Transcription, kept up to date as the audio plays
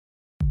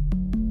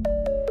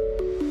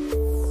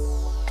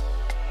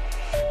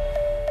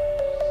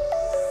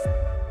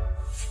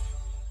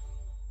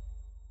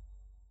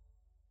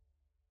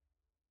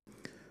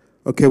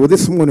Okay, well,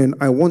 this morning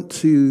I want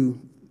to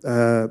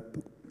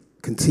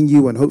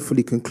continue and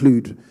hopefully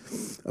conclude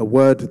a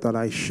word that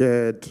I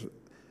shared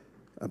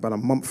about a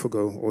month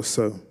ago or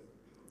so.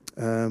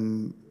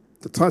 The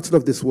title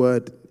of this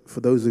word, for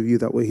those of you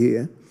that were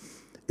here,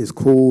 is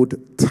called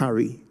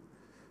Tarry.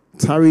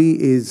 Tarry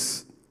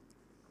is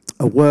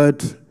a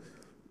word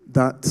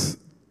that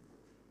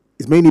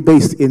is mainly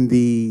based in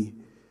the,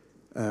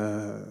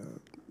 I'll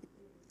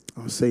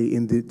say,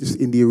 in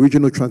the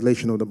original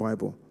translation of the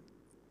Bible.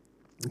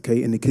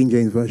 Okay, in the King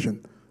James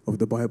Version of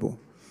the Bible.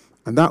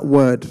 And that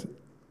word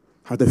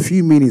had a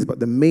few meanings, but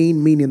the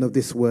main meaning of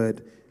this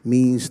word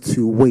means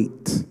to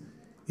wait.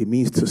 It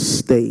means to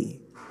stay.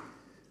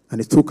 And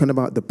it's talking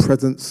about the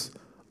presence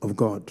of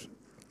God.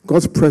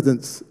 God's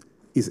presence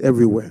is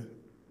everywhere.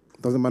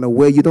 It doesn't matter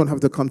where. You don't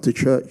have to come to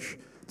church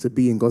to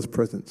be in God's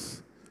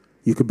presence.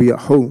 You could be at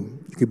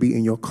home. You could be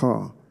in your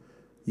car.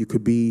 You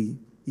could be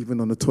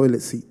even on the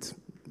toilet seat.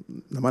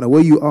 No matter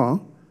where you are,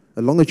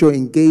 as long as you're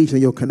engaged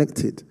and you're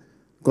connected,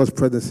 God's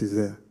presence is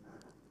there.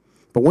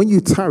 But when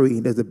you tarry,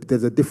 there's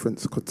a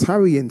difference. Because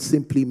tarrying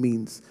simply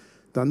means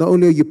that not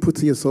only are you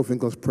putting yourself in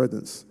God's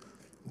presence,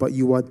 but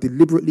you are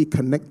deliberately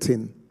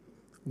connecting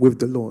with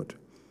the Lord.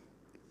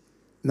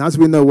 And as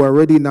we know, we're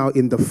already now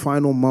in the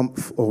final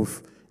month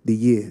of the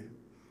year.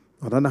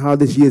 I don't know how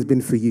this year has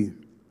been for you.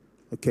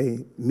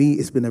 Okay, me,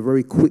 it's been a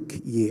very quick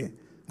year.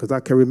 Because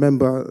I can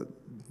remember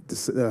the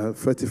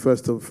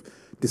 31st of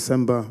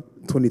December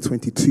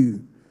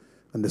 2022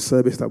 and the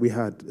service that we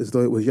had as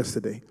though it was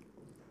yesterday.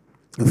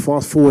 And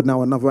fast forward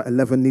now another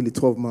 11, nearly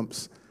 12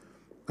 months.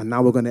 And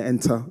now we're going to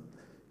enter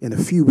in a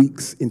few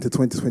weeks into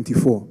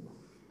 2024.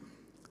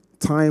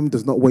 Time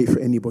does not wait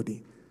for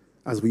anybody,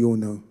 as we all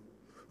know.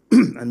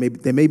 And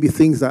there may be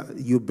things that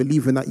you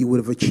believe in that you would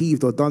have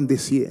achieved or done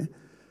this year.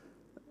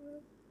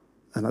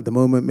 And at the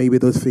moment, maybe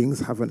those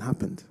things haven't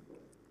happened.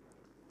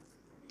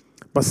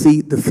 But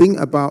see, the thing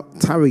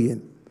about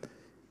tarrying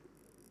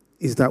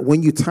is that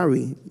when you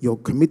tarry, you're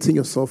committing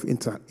yourself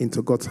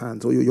into God's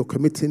hands, or you're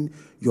committing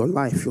your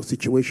life, your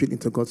situation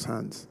into God's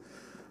hands.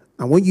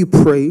 And when you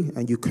pray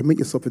and you commit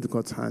yourself into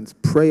God's hands,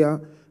 prayer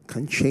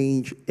can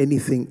change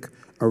anything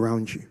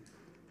around you.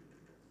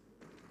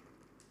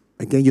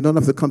 Again, you don't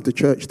have to come to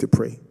church to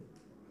pray.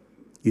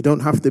 You don't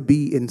have to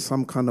be in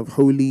some kind of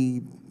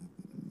holy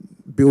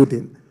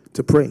building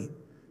to pray.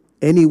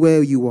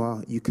 Anywhere you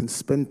are, you can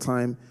spend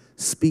time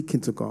speaking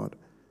to God,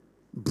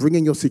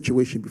 bringing your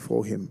situation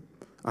before Him,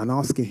 and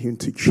asking Him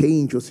to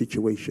change your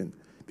situation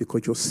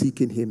because you're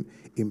seeking Him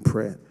in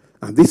prayer.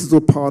 And this is all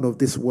part of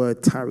this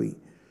word tarry,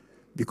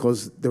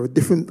 because there are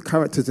different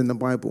characters in the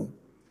Bible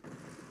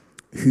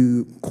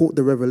who caught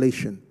the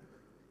revelation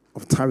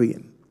of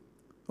tarrying,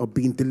 of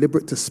being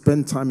deliberate to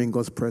spend time in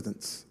God's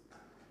presence.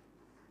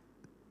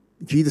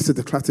 Jesus is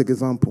the classic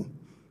example,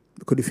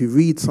 because if you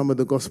read some of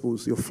the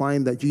Gospels, you'll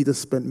find that Jesus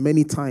spent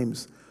many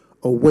times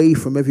away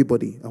from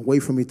everybody,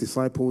 away from His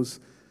disciples,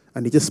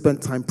 and He just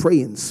spent time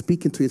praying,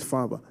 speaking to His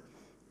Father,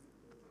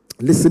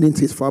 listening to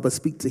His Father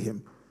speak to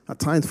Him, at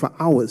times for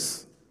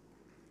hours.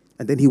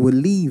 And then He would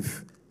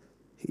leave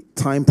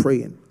time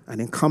praying and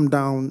then come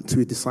down to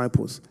His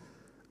disciples.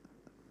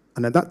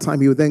 And at that time,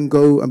 He would then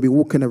go and be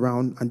walking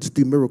around and just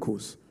do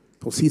miracles.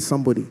 He'll see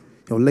somebody,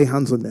 He'll lay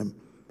hands on them.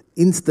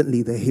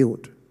 Instantly, they're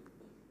healed.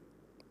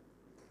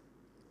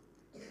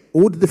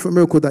 All the different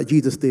miracles that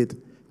Jesus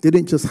did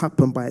didn't just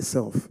happen by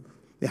itself.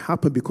 It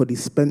happened because He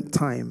spent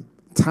time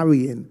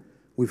tarrying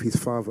with His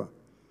Father.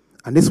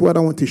 And this is what I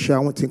want to share. I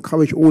want to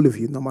encourage all of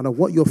you, no matter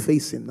what you're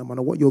facing, no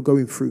matter what you're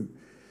going through,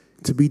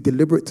 to be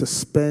deliberate to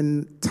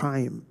spend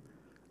time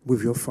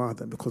with your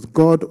Father, because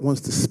God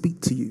wants to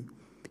speak to you.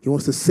 He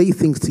wants to say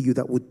things to you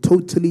that would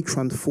totally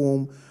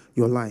transform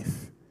your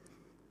life.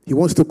 He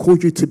wants to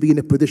cause you to be in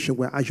a position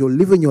where as you're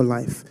living your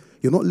life,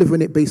 you're not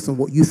living it based on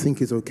what you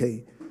think is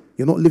okay.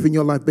 You're not living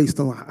your life based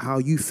on how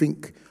you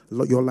think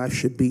your life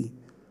should be,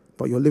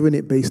 but you're living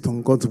it based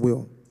on God's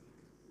will.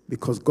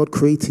 Because God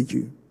created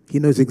you. He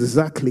knows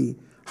exactly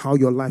how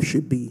your life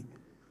should be.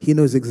 He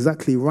knows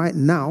exactly right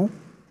now,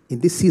 in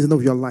this season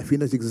of your life, He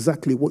knows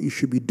exactly what you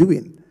should be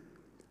doing,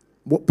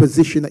 what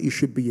position that you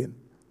should be in.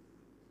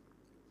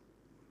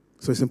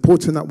 So it's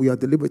important that we are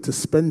deliberate to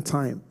spend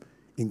time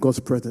in God's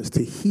presence,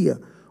 to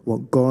hear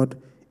what God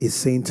is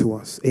saying to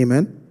us.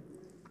 Amen?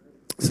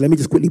 So let me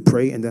just quickly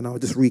pray, and then I'll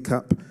just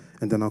recap,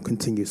 and then I'll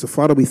continue. So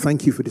Father, we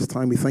thank You for this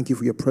time. We thank You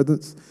for Your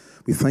presence.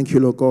 We thank You,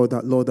 Lord God,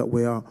 that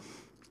we are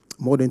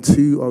more than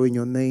two are in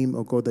Your name,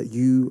 oh God, that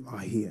You are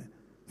here.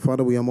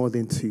 Father, we are more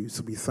than two.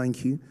 So we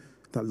thank You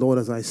that, Lord,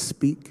 as I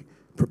speak,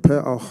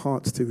 prepare our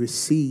hearts to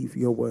receive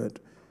Your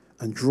word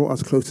and draw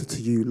us closer to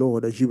You,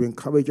 Lord, as You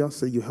encourage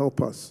us and You help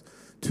us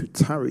to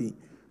tarry,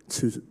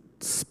 to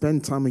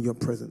spend time in Your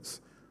presence.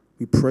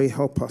 We pray,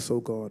 help us, oh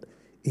God,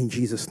 in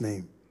Jesus'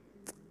 name.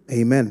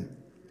 Amen.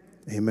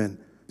 Amen.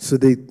 So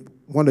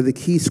one of the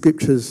key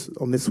scriptures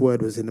on this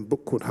word was in a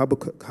book called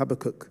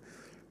Habakkuk.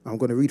 I'm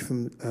going to read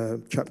from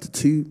chapter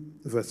 2,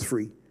 verse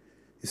 3.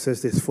 It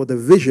says this: "For the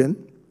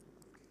vision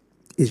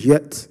is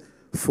yet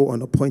for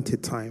an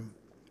appointed time,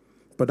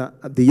 but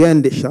at the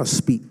end it shall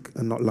speak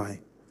and not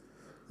lie.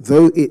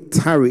 Though it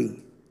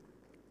tarry,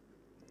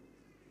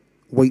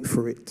 wait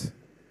for it,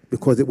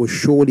 because it will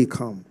surely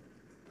come.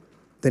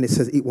 Then it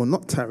says it will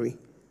not tarry,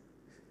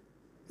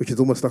 which is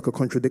almost like a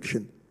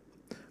contradiction.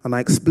 And I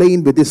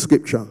explained with this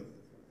scripture,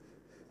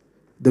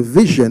 the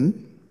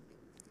vision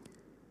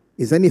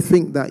is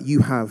anything that you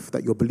have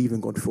that you're believing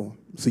God for.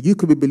 So you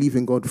could be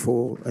believing God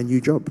for a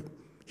new job.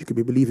 You could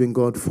be believing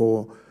God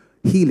for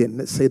healing.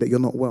 Let's say that you're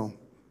not well.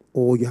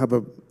 Or you have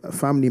a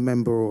family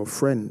member or a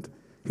friend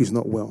who's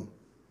not well.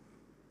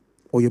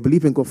 Or you're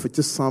believing God for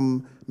just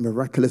some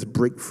miraculous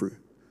breakthrough.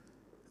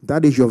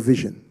 That is your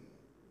vision.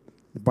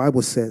 The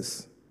Bible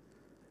says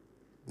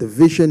the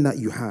vision that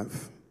you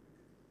have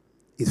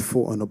is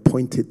for an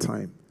appointed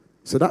time.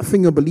 So that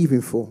thing you're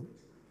believing for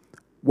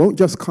won't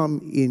just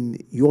come in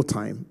your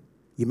time.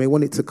 You may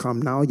want it to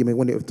come now, you may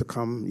want it to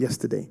come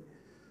yesterday.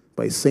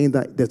 But it's saying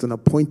that there's an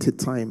appointed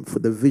time for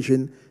the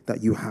vision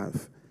that you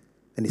have.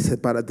 And he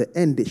said, but at the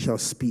end it shall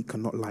speak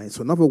and not lie.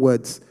 So in other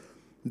words,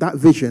 that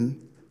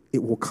vision,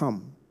 it will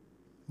come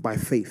by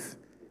faith.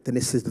 Then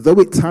it says, though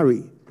it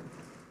tarry,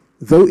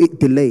 though it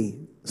delay.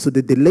 So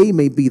the delay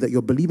may be that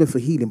you're believing for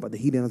healing, but the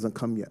healing hasn't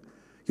come yet.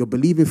 You're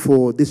believing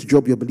for this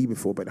job you're believing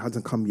for, but it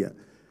hasn't come yet.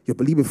 You're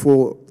believing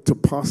to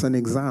pass an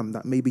exam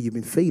that maybe you've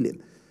been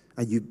failing,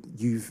 and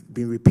you've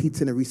been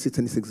repeating and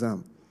resitting this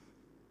exam,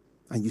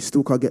 and you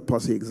still can't get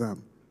past the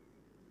exam.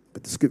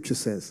 But the scripture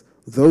says,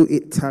 though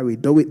it tarry,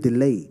 though it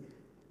delay,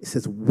 it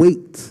says,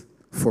 wait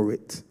for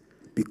it,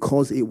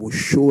 because it will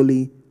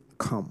surely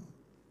come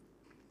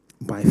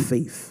by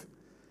faith.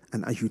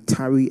 And as you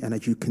tarry and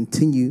as you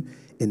continue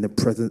in the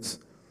presence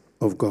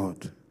of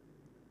God.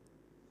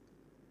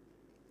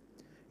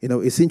 You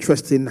know, it's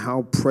interesting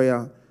how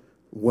prayer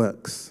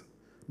works,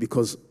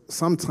 because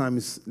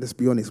sometimes, let's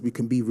be honest, we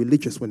can be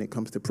religious when it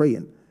comes to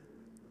praying.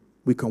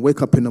 We can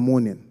wake up in the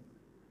morning.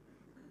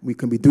 We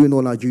can be doing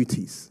all our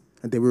duties.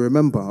 And then we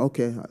remember,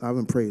 okay, I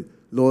haven't prayed.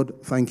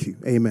 Lord, thank you.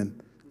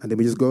 Amen. And then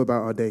we just go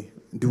about our day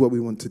and do what we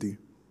want to do.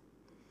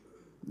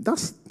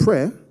 That's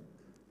prayer.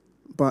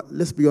 But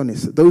let's be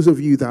honest, those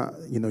of you that,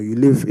 you know, you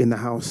live in the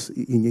house,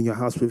 in your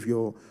house with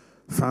your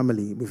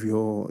family, with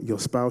your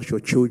spouse, your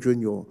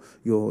children,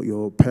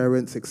 your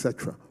parents,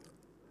 etc.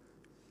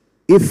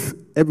 If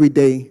every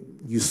day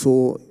you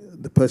saw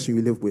the person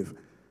you live with,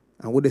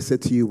 and what they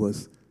said to you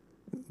was,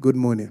 good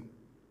morning,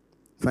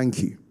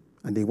 thank you,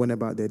 and they went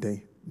about their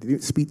day, they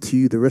didn't speak to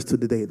you the rest of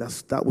the day,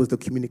 that was the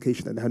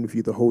communication that they had with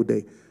you the whole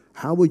day,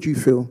 how would you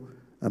feel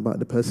about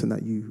the person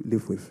that you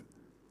live with?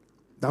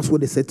 That's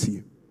what they said to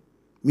you.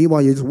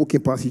 Meanwhile, you're just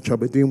walking past each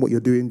other, doing what you're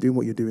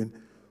doing,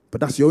 but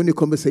that's the only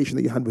conversation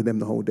that you had with them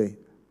the whole day.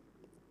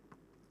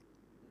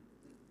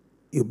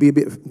 It would be a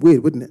bit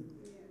weird, wouldn't it?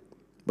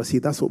 But see,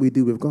 that's what we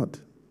do with God.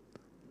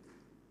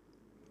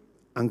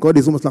 And God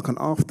is almost like an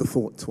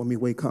afterthought when we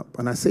wake up.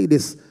 And I say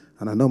this,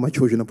 and I know my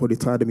children are probably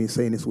tired of me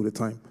saying this all the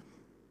time.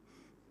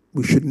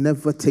 We should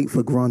never take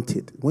for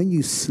granted, when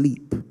you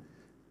sleep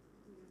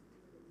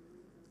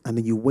and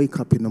then you wake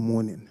up in the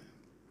morning,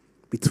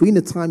 between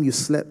the time you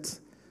slept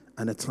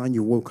and the time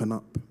you're woken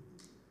up,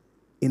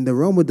 in the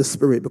realm of the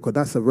spirit, because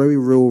that's a very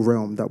real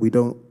realm that we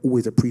don't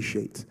always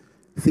appreciate,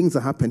 things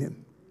are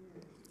happening.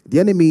 The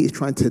enemy is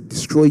trying to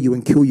destroy you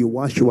and kill you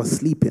whilst you are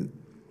sleeping.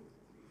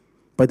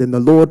 But then the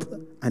Lord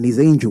and his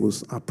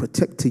angels are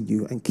protecting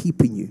you and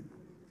keeping you.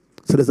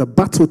 So there's a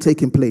battle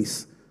taking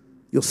place.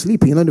 You're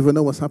sleeping, you don't even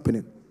know what's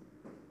happening.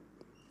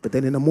 But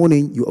then in the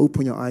morning, you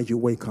open your eyes, you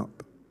wake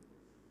up.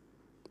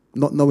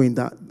 Not knowing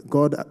that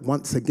God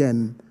once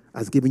again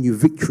has given you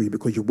victory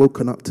because you've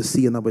woken up to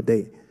see another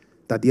day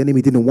that the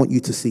enemy didn't want you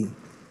to see.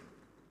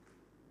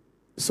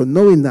 So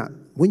knowing that,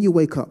 when you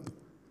wake up,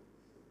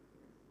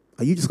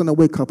 are you just going to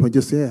wake up and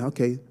just say, yeah,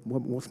 okay,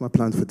 what's my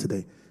plan for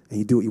today? And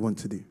you do what you want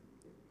to do.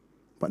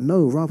 But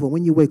no, rather,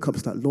 when you wake up,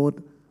 it's like,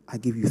 Lord, I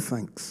give you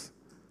thanks.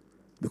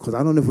 Because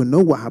I don't even know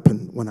what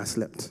happened when I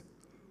slept.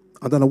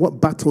 I don't know what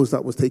battles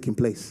that was taking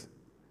place.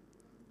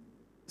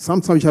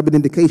 Sometimes you have an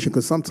indication,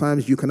 because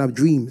sometimes you can have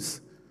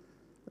dreams.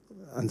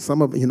 And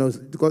some of,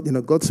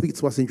 God speaks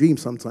to us in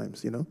dreams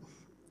sometimes, And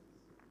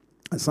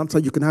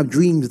sometimes you can have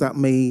dreams that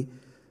may,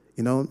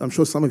 I'm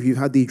sure some of you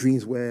have had these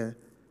dreams where,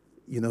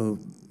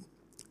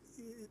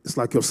 it's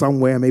like you're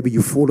somewhere, maybe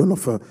you've fallen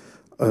off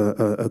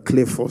a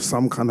cliff or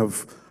some kind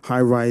of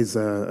high-rise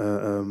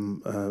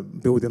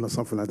building or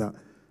something like that,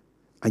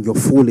 and you're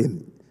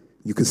falling.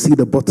 You can see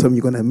the bottom,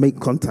 you're going to make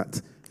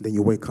contact, and then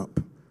you wake up.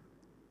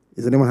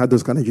 Has anyone had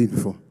those kind of dreams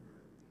before?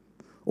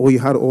 Or you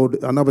had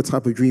another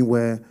type of dream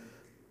where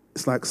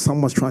it's like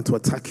someone's trying to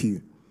attack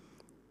you,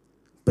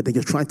 but then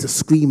you're trying to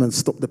scream and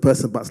stop the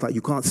person, but it's like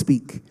you can't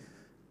speak.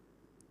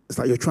 It's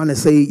like you're trying to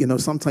say,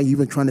 sometimes you're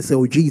even trying to say,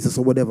 oh, Jesus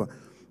or whatever,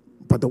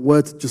 but the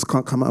words just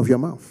can't come out of your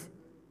mouth.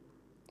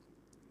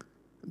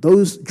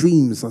 Those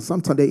dreams are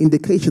sometimes they're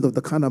indications of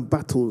the kind of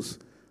battles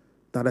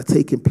that are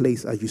taking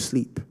place as you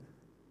sleep.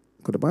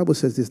 Because the Bible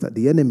says this, that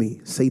the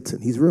enemy,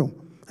 Satan, he's real.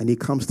 And he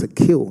comes to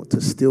kill,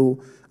 to steal,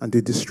 and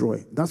to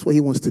destroy. That's what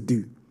he wants to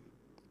do.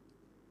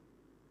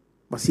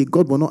 But see,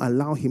 God will not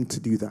allow him to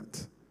do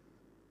that.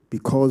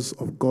 because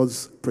of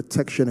God's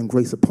protection and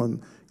grace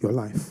upon your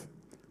life.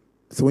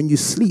 So when you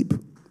sleep,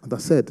 as I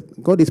said,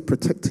 God is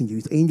protecting you.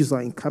 His angels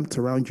are encamped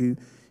around you,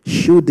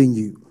 shielding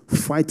you,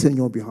 fighting on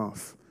your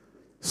behalf,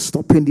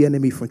 stopping the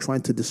enemy from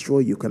trying to destroy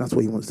you, because that's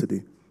what he wants to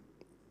do.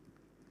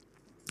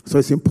 So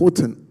it's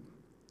important.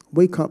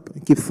 Wake up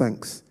and give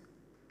thanks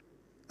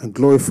and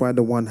glorify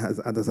the one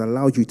that has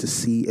allowed you to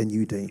see a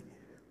new day.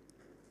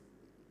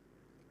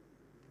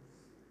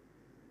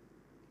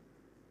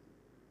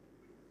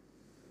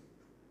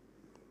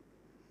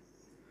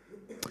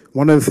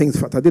 One of the things,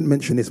 in fact, I didn't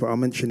mention this, but I'll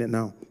mention it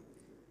now,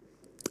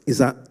 is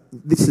that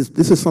this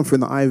is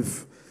something that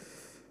I've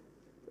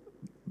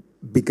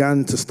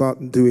began to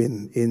start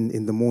doing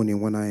in the morning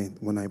when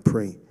I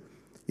pray.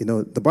 You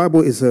know, the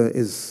Bible is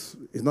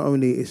not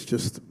only it's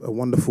just a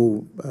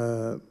wonderful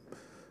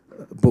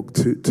book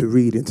to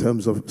read in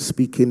terms of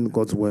speaking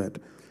God's word,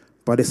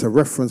 but it's a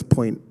reference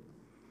point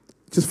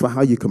just for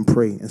how you can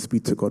pray and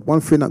speak to God.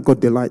 One thing that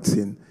God delights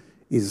in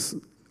is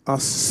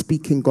us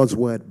speaking God's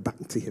word back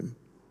to him.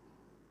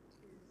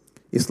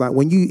 It's like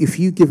if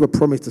you give a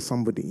promise to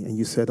somebody and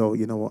you said, oh,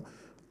 you know what,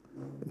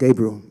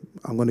 Gabriel,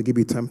 I'm going to give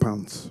you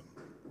 £10.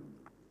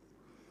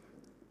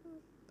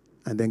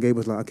 And then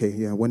Gabriel's like, okay,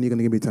 yeah, when are you going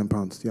to give me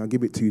 £10? Yeah, I'll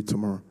give it to you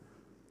tomorrow.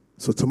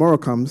 So tomorrow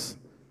comes,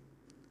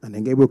 and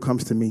then Gabriel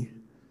comes to me,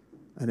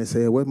 and they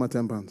say, where's my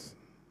 £10?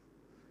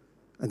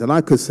 And then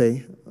I could say,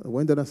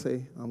 when did I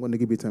say I'm going to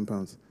give you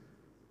 £10?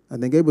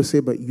 And then Gabriel say,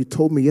 but you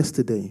told me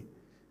yesterday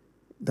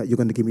that you're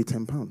going to give me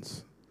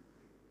 £10.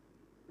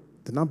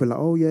 Then I'll be like,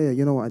 oh, yeah,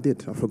 you know what I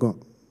did? I forgot.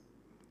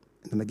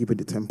 And then I give you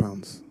the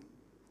 £10.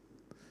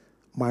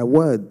 My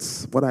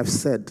words, what I've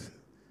said,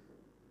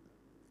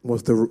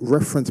 was the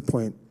reference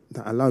point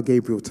that allowed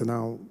Gabriel to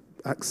now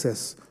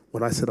access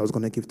what I said I was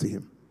going to give to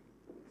him.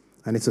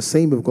 And it's the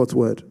same with God's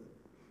word.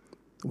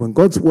 When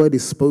God's word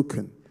is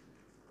spoken,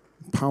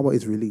 power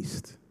is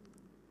released.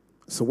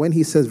 So when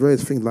he says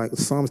various things like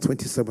Psalms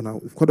 27, now,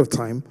 we've got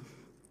time,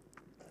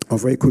 I'll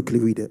very quickly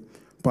read it.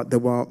 But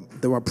there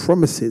are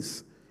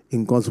promises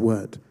in God's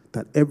word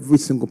that every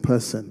single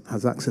person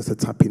has access to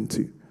tap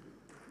into.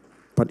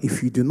 But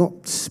if you do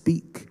not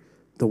speak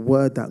the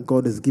word that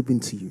God has given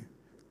to you,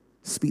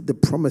 speak the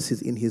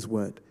promises in his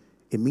word,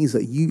 it means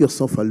that you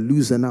yourself are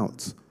losing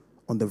out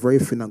on the very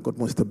thing that God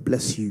wants to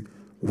bless you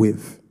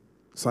with.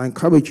 So I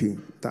encourage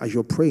you that as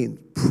you're praying,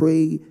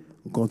 pray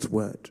God's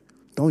word.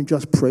 Don't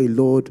just pray,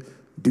 Lord,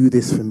 do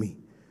this for me.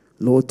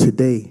 Lord,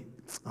 today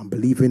I'm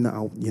believing that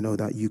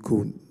that you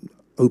could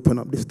open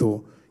up this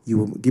door. You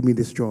will give me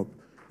this job.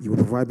 You will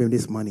provide me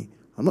this money.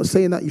 I'm not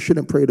saying that you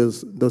shouldn't pray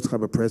those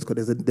type of prayers,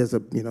 because there's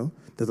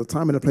a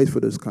time and a place for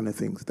those kind of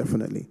things,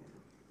 definitely.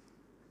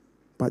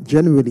 But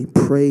generally,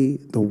 pray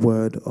the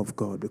word of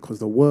God, because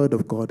the word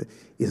of God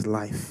is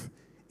life.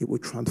 It will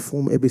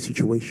transform every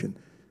situation.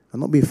 And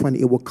not being funny,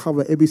 it will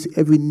cover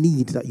every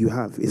need that you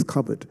have is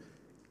covered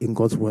in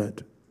God's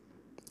word.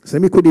 So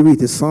let me quickly read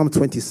this, Psalm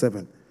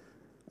 27.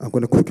 I'm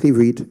going to quickly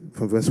read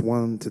from verse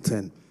 1 to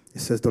 10.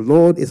 It says, the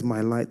Lord is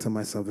my light and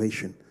my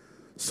salvation,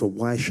 so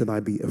why should I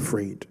be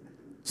afraid?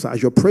 So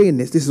as you're praying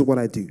this is what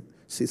I do.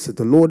 So it says,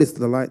 the Lord is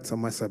the light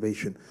and my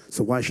salvation,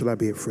 so why should I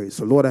be afraid?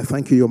 So Lord, I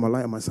thank you, you're my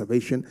light and my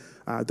salvation.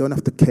 I don't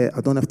have to care,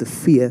 I don't have to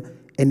fear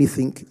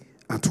anything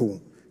at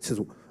all. It says,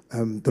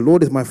 the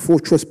Lord is my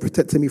fortress,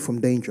 protecting me from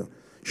danger.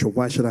 So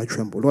why should I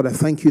tremble? Lord, I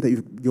thank you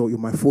that you're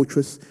my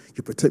fortress.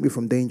 You protect me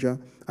from danger.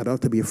 I don't have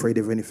to be afraid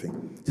of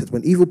anything. It says,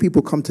 when evil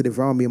people come to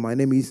devour me and my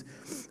enemies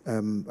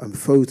and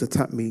foes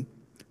attack me,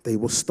 they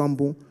will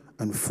stumble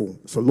and fall.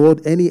 So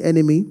Lord, any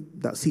enemy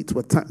that seeks to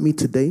attack me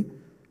today,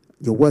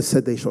 your word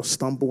said they shall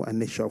stumble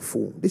and they shall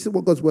fall. This is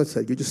what God's word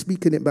said. You're just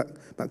speaking it back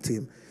to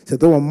him. It said,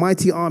 though a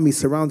mighty army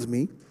surrounds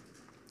me,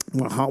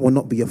 my heart will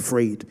not be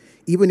afraid.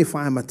 Even if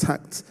I am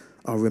attacked,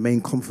 I'll remain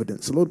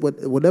confident. So Lord,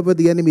 whatever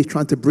the enemy is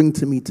trying to bring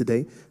to me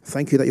today,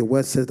 thank you that your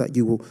word says that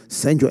you will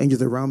send your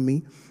angels around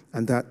me,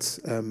 and that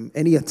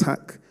any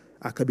attack,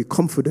 I can be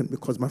confident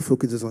because my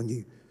focus is on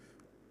you.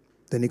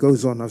 Then it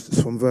goes on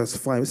from verse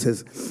 5. It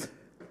says,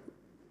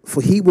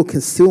 for he will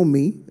conceal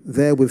me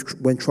there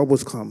when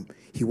troubles come.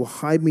 He will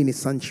hide me in his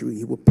sanctuary.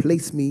 He will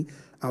place me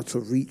out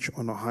of reach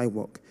on a high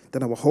rock.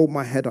 Then I will hold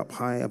my head up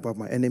high above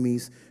my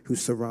enemies who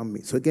surround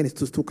me. So again, it's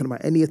just talking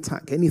about any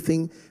attack,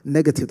 anything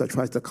negative that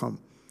tries to come.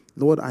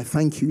 Lord, I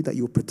thank you that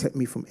you will protect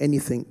me from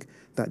anything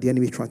that the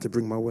enemy is trying to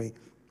bring my way.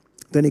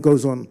 Then it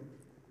goes on,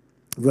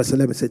 verse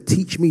 11 said,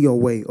 teach me your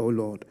way, O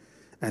Lord,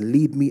 and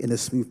lead me in a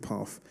smooth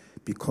path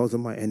because of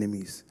my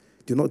enemies.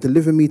 Do not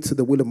deliver me to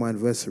the will of my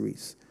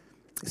adversaries.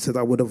 It said,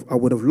 I would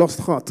have lost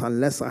heart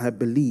unless I had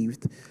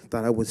believed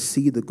that I would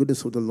see the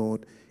goodness of the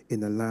Lord in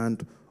the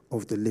land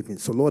of the living.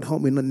 So Lord,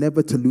 help me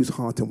never to lose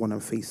heart in what I'm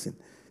facing.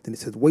 Then it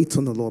says, wait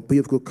on the Lord, be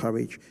of good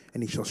courage,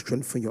 and he shall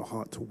strengthen your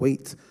heart.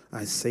 Wait,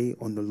 I say,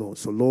 on the Lord.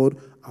 So Lord,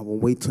 I will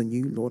wait on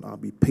you. Lord, I'll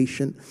be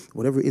patient.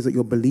 Whatever it is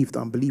that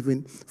I'm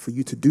believing for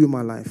you to do in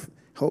my life,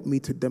 help me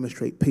to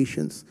demonstrate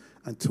patience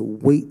and to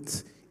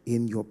wait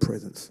in your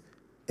presence.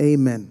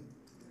 Amen.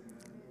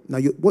 Now,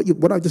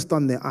 what I've just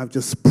done there, I've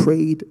just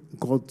prayed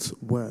God's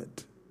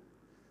word,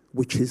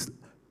 which is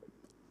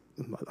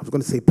I was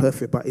going to say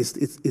perfect, but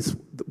it's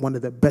one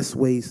of the best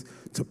ways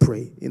to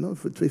pray. You know,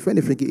 if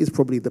anything, it is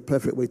probably the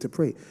perfect way to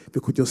pray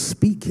because you're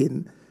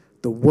speaking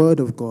the word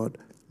of God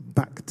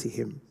back to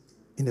him.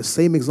 In the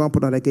same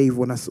example that I gave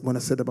when I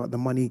said about the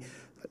money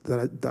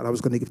that I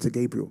was going to give to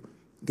Gabriel.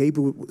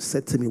 Gabriel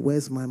said to me,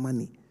 "Where's my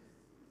money?"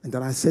 And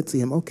then I said to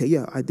him, "Okay,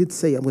 yeah, I did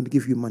say I'm going to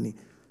give you money."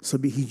 So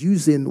he's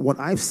using what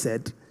I've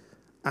said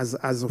as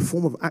a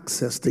form of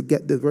access to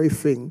get the very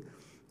thing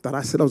that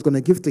I said I was going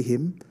to give to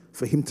him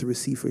for him to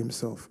receive for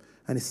himself.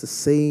 And it's the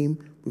same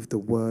with the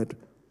word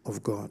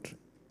of God.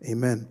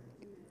 Amen.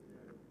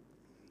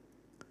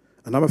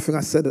 Another thing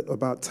I said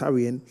about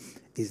tarrying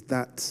is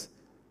that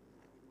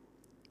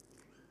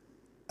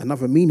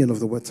another meaning of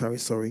the word tarry,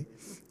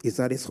 is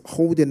that it's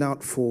holding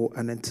out for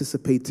an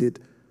anticipated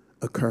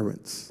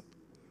occurrence.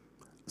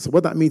 So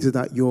what that means is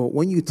that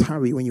when you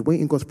tarry, when you wait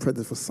in God's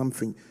presence for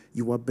something,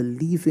 you are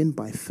believing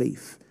by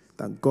faith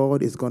that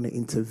God is going to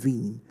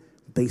intervene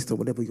based on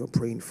whatever you're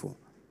praying for.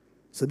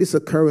 So this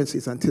occurrence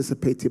is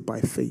anticipated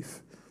by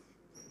faith.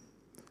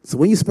 So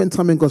when you spend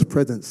time in God's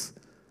presence,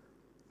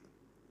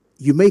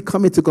 you may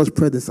come into God's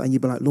presence and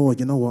you'll be like, "Lord,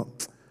 you know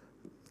what?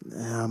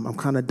 I'm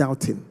kind of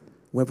doubting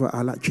whether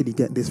I'll actually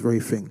get this very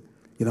thing.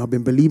 You know, I've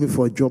been believing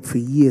for a job for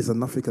years and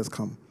nothing has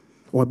come.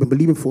 Or I've been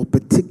believing for a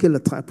particular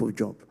type of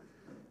job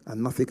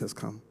and nothing has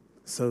come.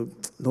 So,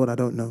 Lord, I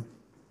don't know."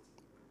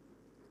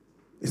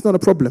 It's not a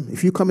problem.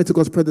 If you come into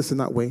God's presence in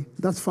that way,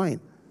 that's fine.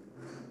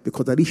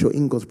 Because at least you're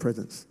in God's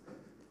presence.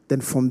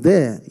 Then from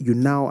there, you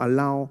now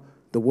allow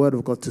the word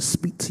of God to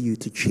speak to you,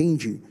 to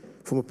change you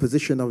from a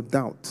position of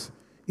doubt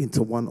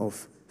into one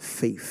of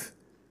faith.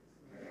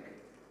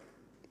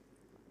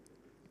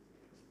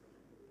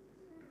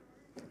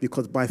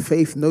 Because by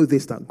faith, know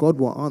this, that God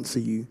will answer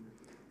you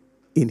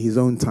in his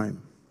own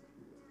time.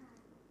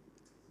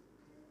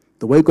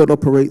 The way God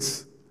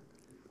operates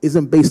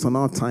isn't based on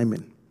our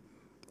timing.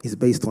 It's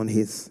based on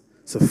his.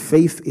 So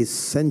faith is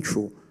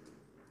central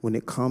when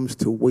it comes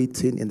to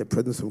waiting in the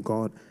presence of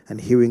God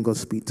and hearing God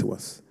speak to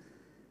us.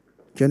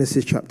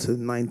 Genesis chapter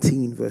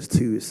 19, verse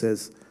 2, it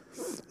says,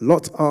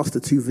 Lot asked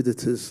the two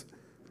visitors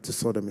to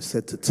Sodom and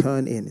said to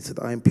turn in. He said,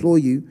 "I implore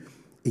you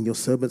in your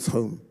servant's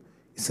home."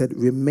 He said,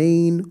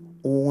 "Remain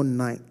all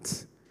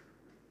night."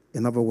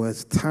 In other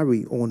words,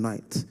 tarry all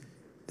night.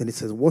 Then it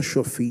says, "Wash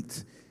your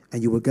feet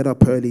and you will get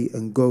up early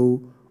and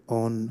go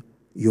on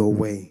your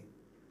way."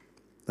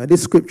 Now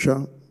this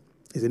scripture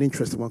is an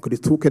interesting one because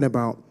it's talking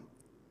about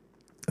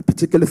a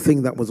particular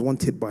thing that was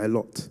wanted by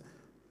Lot.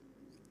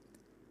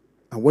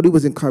 And what he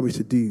was encouraged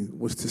to do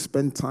was to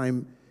spend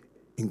time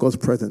in God's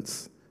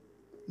presence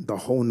the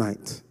whole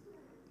night.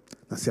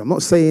 Now see, I'm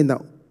not saying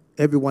that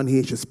everyone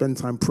here should spend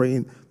time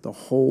praying the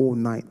whole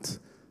night.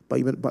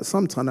 But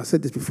sometimes, I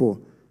said this before,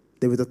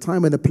 there is a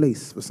time and a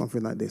place for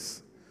something like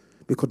this.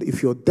 Because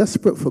if you're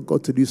desperate for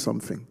God to do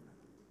something,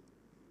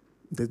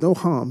 there's no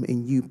harm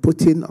in you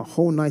putting a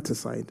whole night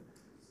aside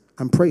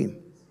and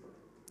praying,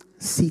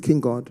 seeking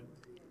God,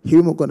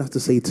 hearing what God has to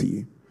say to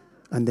you,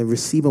 and then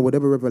receiving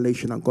whatever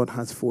revelation that God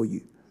has for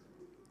you.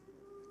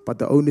 But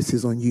the onus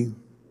is on you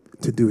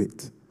to do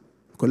it.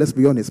 Because let's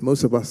be honest,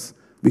 most of us,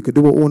 we could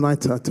do an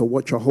all-nighter to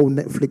watch a whole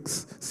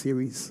Netflix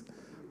series.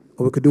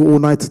 Or we could do all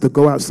night to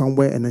go out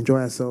somewhere and enjoy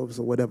ourselves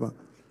or whatever.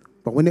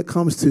 But when it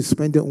comes to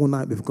spending all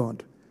night with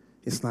God,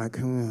 it's like,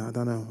 I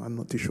don't know, I'm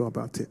not too sure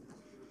about it.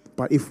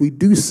 But if we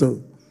do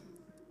so,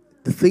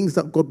 the things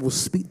that God will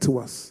speak to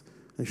us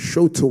and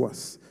show to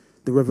us,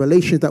 the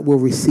revelations that we'll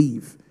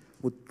receive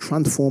will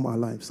transform our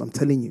lives. I'm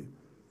telling you,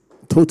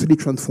 totally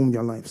transform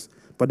your lives.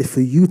 But it's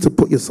for you to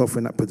put yourself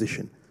in that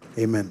position.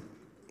 Amen.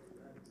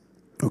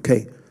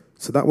 Okay,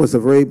 so that was a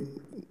very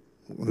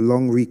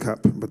long recap,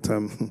 but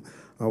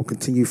I'll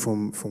continue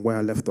from where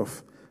I left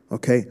off.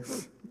 Okay.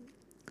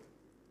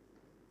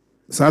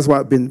 So that's what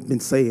I've been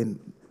saying.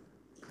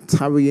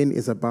 Tarrying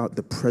is about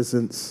the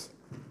presence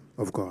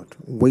of God,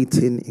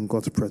 waiting in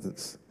God's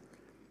presence.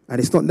 And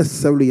it's not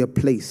necessarily a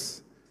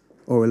place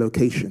or a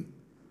location.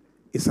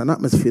 It's an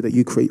atmosphere that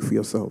you create for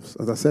yourselves.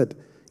 As I said,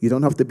 you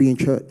don't have to be in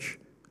church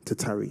to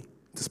tarry,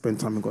 to spend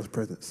time in God's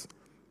presence.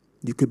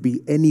 You could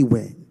be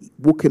anywhere,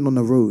 walking on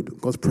the road,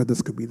 God's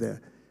presence could be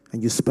there.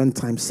 And you spend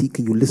time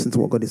seeking, you listen to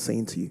what God is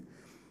saying to you.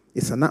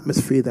 It's an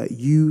atmosphere that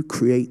you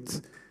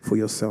create for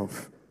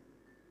yourself.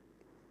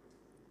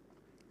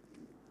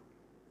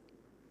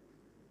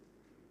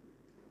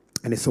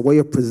 And it's a way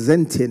of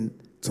presenting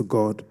to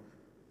God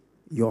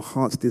your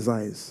heart's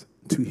desires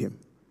to him.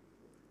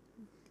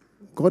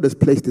 God has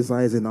placed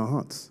desires in our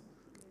hearts.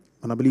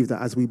 And I believe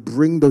that as we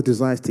bring those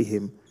desires to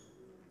him,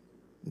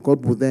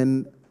 God will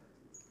then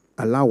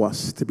allow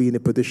us to be in a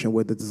position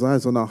where the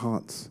desires on our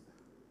hearts,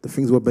 the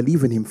things we're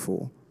believing him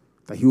for,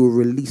 that he will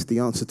release the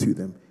answer to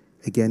them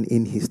again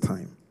in his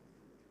time.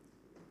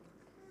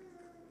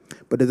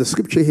 But there's a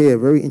scripture here, a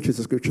very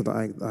interesting scripture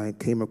that I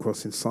came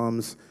across in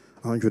Psalms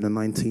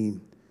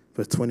 119,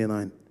 verse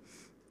 29.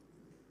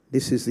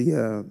 This is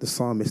the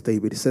psalmist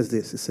David. It says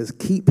this. It says,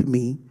 "Keep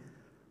me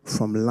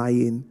from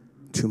lying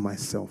to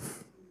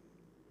myself."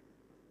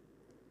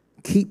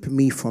 Keep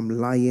me from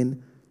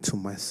lying to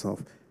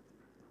myself.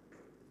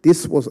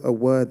 This was a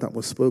word that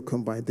was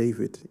spoken by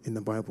David in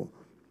the Bible.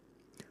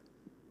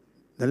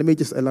 Now let me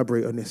just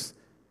elaborate on this.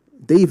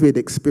 David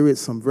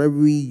experienced some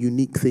very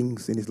unique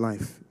things in his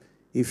life,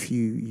 if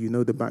you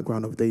know the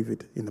background of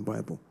David in the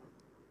Bible.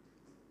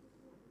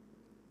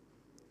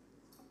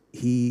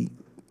 He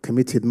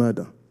committed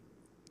murder.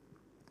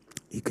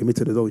 He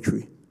committed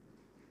adultery.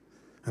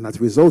 And as a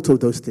result of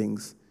those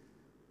things,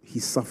 he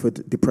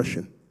suffered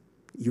depression.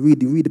 You read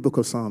the book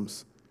of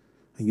Psalms,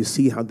 and you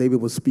see how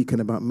David was speaking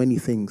about many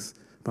things,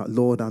 about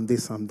Lord, I'm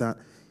this, I'm that.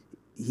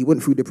 He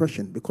went through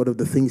depression because of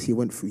the things he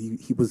went through.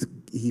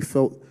 He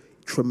felt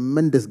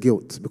tremendous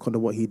guilt because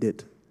of what he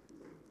did.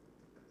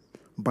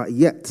 But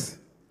yet,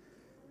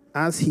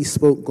 as he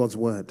spoke God's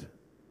word,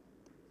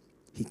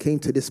 he came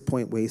to this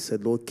point where he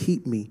said, Lord,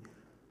 keep me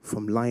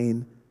from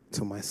lying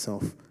to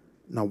myself.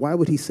 Now, why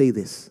would he say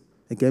this?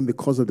 Again,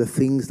 because of the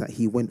things that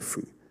he went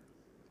through.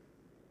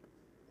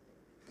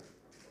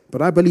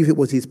 But I believe it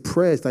was his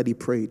prayers that he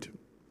prayed,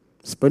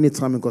 spending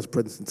time in God's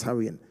presence and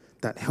tarrying,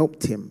 that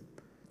helped him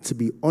to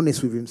be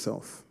honest with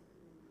himself,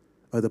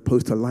 as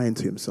opposed to lying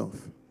to himself.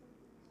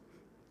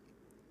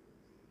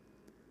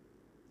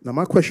 Now,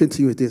 my question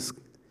to you is this.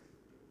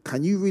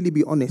 Can you really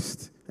be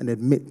honest and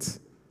admit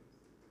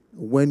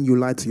when you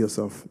lie to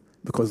yourself?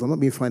 Because I'm not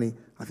being funny.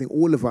 I think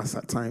all of us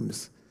at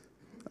times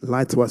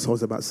lie to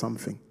ourselves about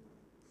something.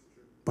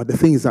 But the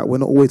thing is that we're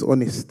not always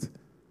honest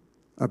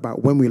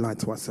about when we lie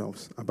to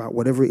ourselves, about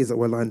whatever it is that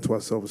we're lying to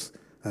ourselves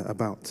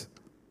about.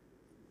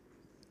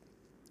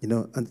 You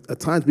know, and at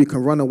times we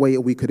can run away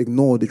or we could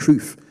ignore the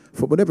truth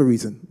for whatever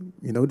reason.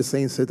 You know, the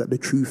saying says that the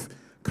truth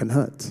can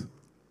hurt.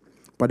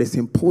 But it's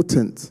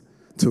important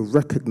to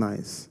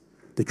recognize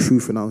the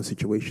truth in our own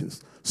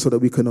situations so that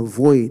we can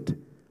avoid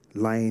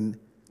lying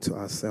to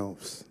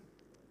ourselves.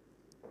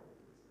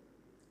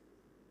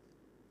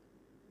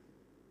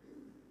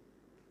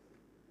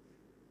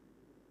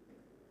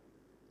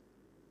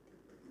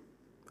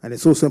 And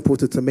it's also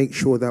important to make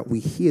sure that we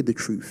hear the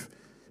truth.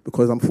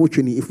 Because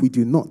unfortunately, if we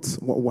do not,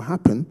 what will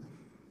happen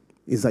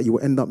is that you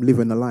will end up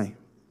living a lie.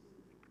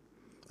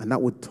 And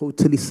that would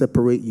totally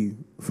separate you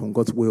from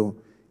God's will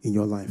in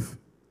your life.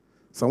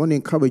 So I want to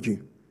encourage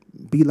you,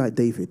 be like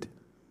David.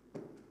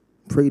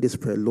 Pray this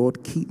prayer,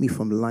 Lord, keep me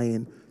from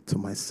lying to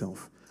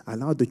myself.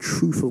 Allow the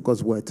truth of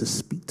God's word to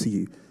speak to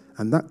you.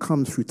 And that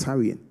comes through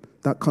tarrying.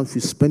 That comes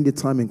through spending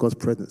time in God's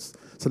presence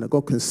so that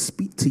God can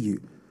speak to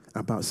you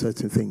about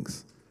certain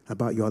things,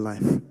 about your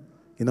life.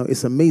 You know,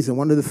 it's amazing.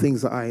 One of the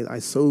things that I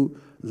so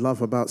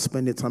love about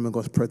spending time in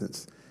God's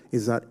presence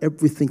is that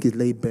everything is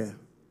laid bare.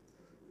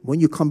 When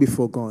you come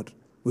before God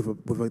with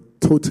a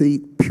totally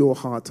pure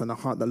heart and a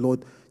heart that,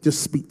 Lord,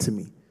 just speak to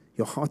me.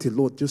 Your heart is,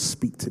 Lord, just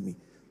speak to me.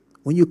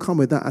 When you come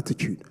with that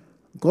attitude,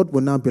 God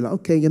will now be like,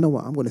 okay, you know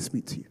what, I'm going to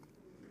speak to you.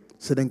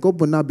 So then God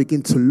will now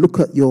begin to look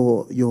at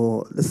your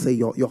let's say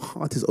your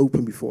heart is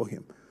open before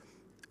him.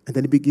 And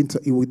then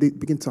he will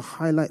begin to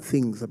highlight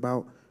things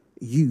about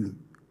you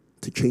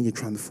to change and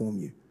transform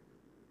you.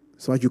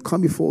 So as you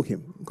come before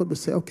him, God will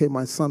say, okay,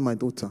 my son, my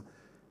daughter,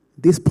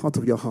 this part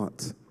of your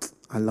heart,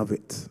 I love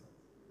it.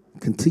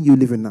 Continue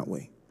living that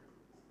way.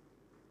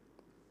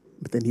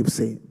 But then he will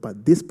say,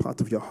 but this part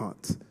of your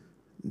heart,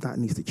 that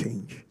needs to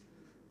change.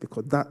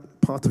 Because that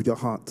part of your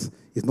heart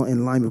is not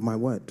in line with my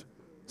word.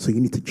 So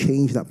you need to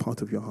change that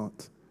part of your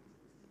heart.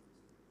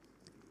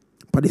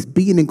 But it's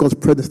being in God's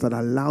presence that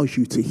allows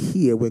you to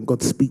hear when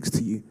God speaks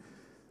to you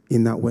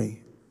in that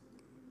way.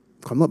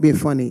 I'm not being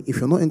funny. If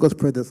you're not in God's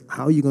presence,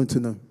 how are you going to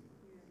know?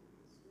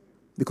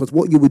 Because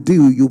what you would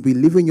do, you'll be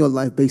living your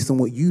life based on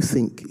what you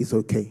think is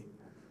okay.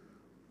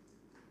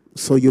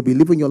 So you'll be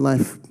living your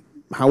life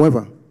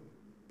however.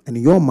 And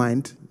in your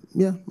mind,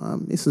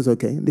 this is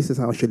okay. This is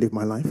how I should live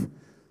my life.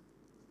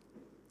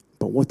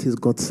 But what is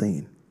God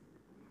saying?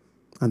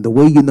 And the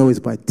way you know is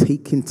by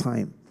taking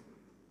time,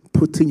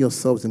 putting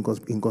yourselves in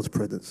God's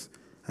presence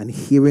and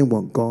hearing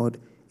what God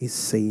is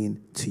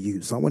saying to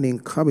you. So I want to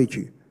encourage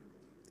you,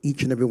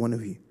 each and every one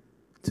of you,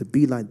 to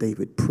be like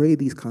David. Pray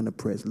these kind of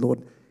prayers.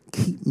 Lord,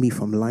 keep me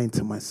from lying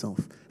to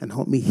myself and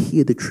help me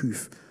hear the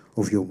truth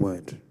of your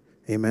word.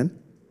 Amen.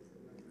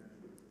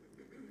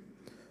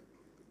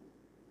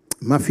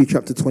 Matthew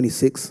chapter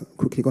 26,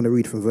 quickly going to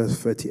read from verse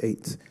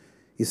 38.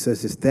 He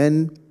says this,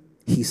 then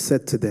he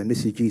said to them,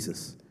 this is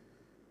Jesus.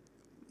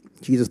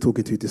 Jesus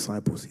talking to his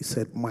disciples. He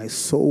said, my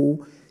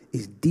soul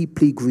is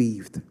deeply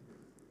grieved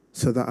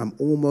so that I'm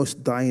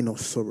almost dying of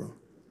sorrow.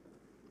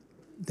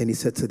 Then he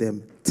said to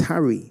them,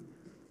 tarry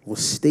or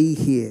stay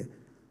here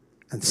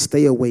and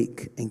stay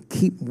awake and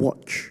keep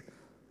watch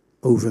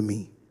over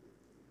me.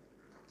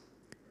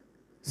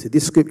 So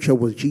this scripture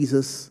was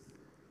Jesus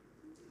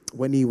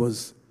when he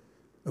was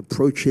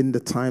approaching the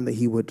time that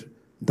he would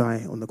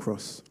die on the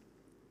cross.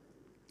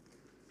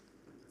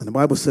 And the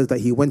Bible says that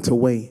he went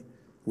away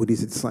with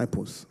his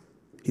disciples,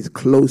 his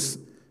close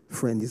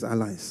friends, his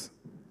allies.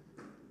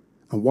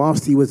 And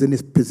whilst he was in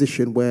this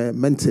position where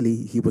mentally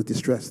he was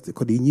distressed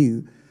because he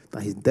knew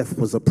that his death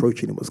was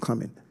approaching, it was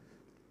coming,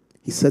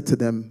 he said to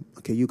them,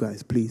 okay, you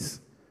guys,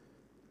 please,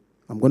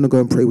 I'm going to go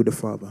and pray with the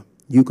Father.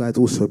 You guys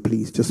also,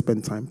 please, just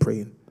spend time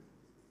praying.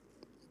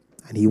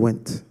 And he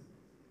went.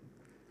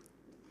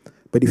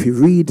 But if you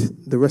read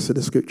the rest of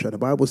the scripture, the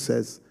Bible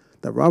says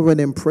that rather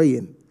than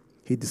praying,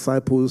 his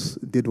disciples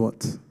did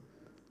what?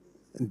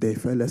 They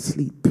fell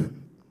asleep.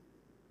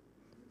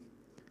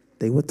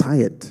 They were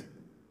tired.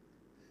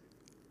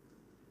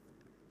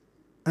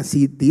 And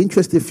see, the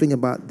interesting thing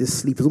about this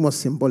sleep is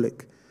almost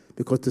symbolic,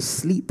 because the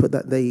sleep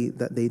that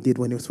they did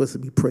when they were supposed to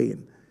be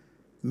praying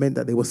meant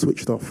that they were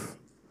switched off.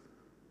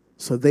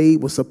 So they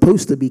were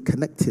supposed to be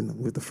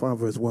connecting with the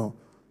Father as well,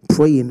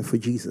 praying for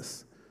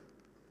Jesus.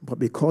 But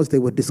because they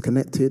were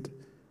disconnected,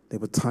 they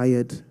were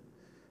tired,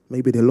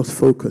 maybe they lost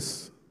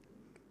focus,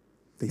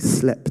 they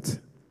slept.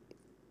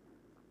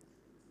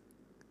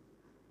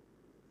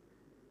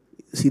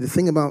 See, the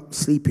thing about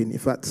sleeping, in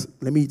fact,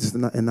 let me use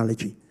an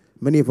analogy.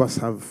 Many of us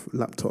have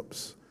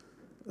laptops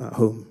at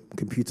home,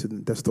 computer,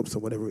 desktops, or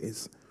whatever it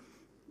is.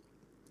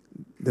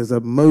 There's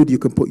a mode you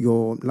can put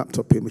your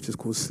laptop in, which is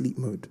called sleep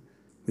mode,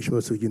 which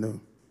most of you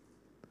know.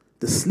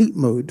 The sleep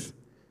mode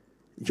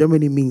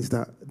generally means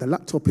that the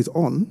laptop is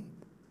on,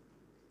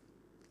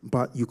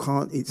 but you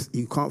can't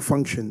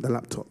function the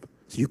laptop.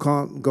 So you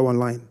can't go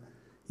online.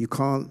 You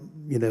can't,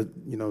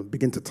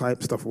 begin to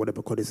type stuff or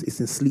whatever, because it's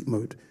in sleep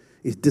mode.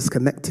 It's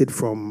disconnected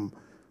from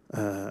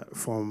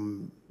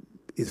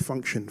its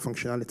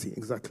functionality,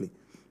 exactly.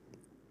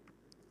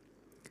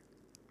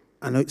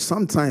 And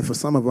sometimes for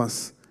some of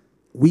us,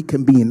 we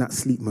can be in that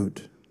sleep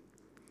mode.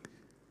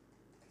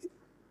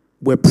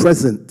 We're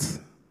present,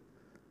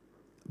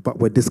 but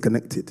we're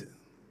disconnected.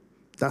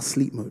 That's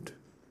sleep mode.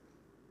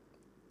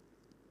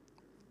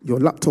 Your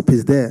laptop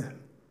is there.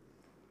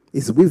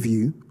 It's with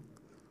you,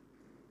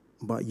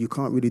 but you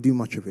can't really do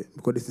much of it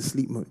because it's in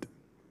sleep mode.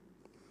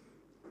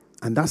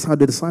 And that's how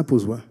the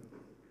disciples were.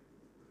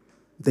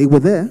 They were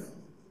there.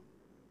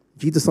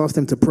 Jesus asked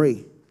them to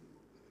pray,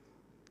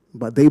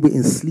 but they were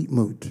in sleep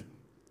mode.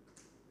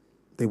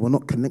 They were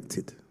not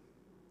connected.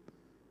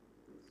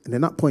 And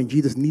at that point,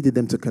 Jesus needed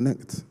them to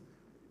connect,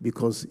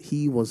 because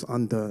he was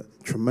under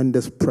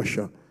tremendous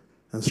pressure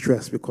and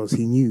stress, because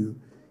he knew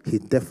his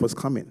death was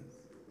coming.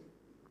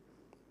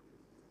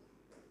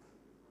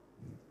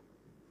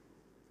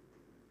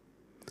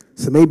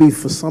 So maybe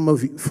for some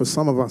of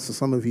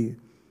you,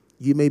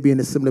 you may be in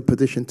a similar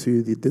position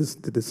to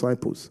the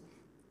disciples,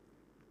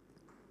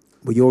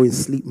 but you're in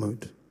sleep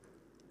mode.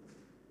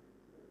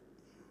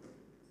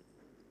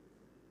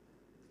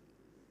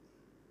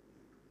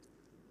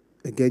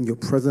 Again, you're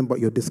present, but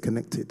you're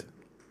disconnected.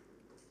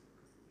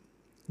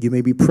 You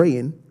may be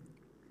praying,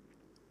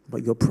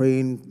 but you're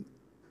praying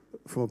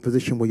from a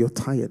position where you're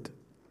tired.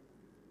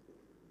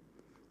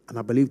 And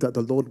I believe that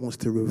the Lord wants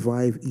to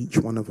revive each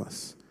one of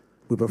us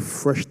with a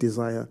fresh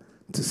desire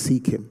to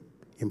seek him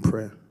in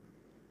prayer.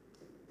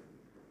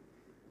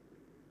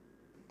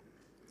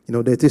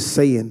 There's this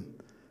saying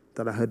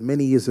that I heard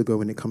many years ago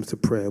when it comes to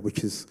prayer,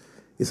 which is,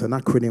 it's an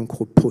acronym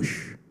called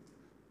PUSH.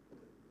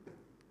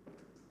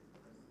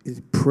 It's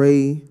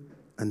pray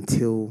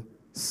until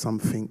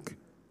something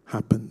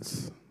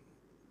happens.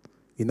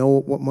 You know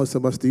what most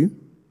of us do?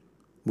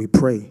 We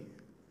pray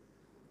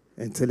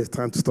until it's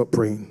time to stop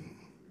praying.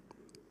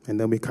 And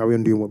then we carry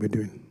on doing what we're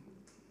doing.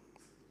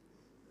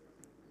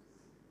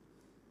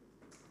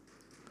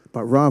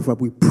 But rather,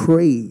 we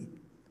pray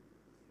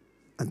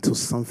until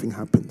something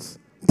happens.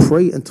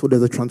 Pray until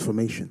there's a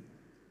transformation.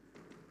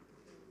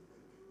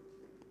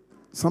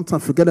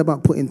 Sometimes forget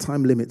about putting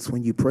time limits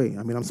when you pray.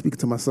 I'm speaking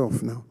to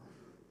myself now.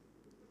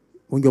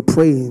 When you're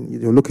praying,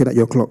 you're looking at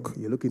your clock.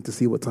 You're looking to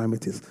see what time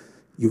it is.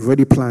 You've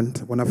already planned,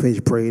 when I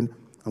finish praying,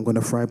 I'm going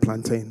to fry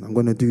plantain. I'm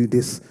going to do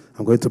this.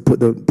 I'm going to put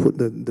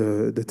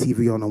the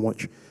TV on and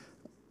watch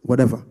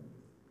whatever.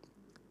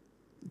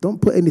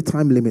 Don't put any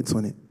time limits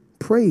on it.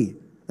 Pray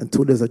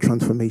until there's a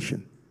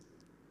transformation.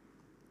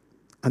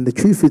 And the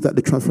truth is that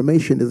the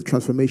transformation is a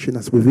transformation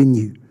that's within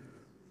you.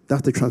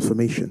 That's the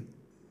transformation.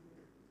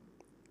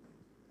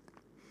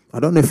 I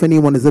don't know if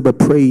anyone has ever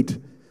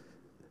prayed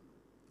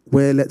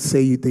where, let's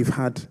say, they've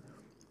had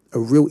a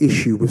real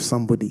issue with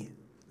somebody.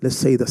 Let's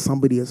say that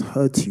somebody has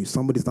hurt you.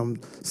 Somebody's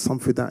done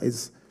something that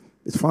is,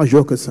 as far as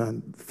you're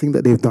concerned, the thing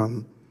that they've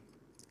done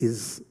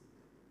is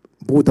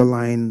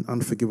borderline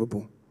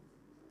unforgivable.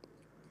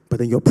 But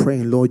then you're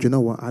praying, Lord, you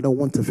know what? I don't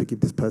want to forgive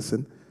this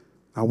person.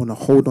 I want to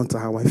hold on to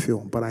how I feel.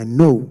 But I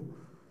know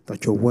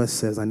that your word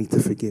says I need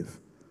to forgive.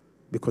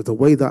 Because the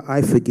way that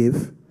I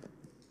forgive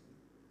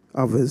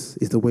others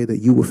is the way that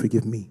you will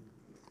forgive me.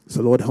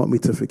 So Lord, help me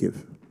to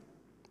forgive.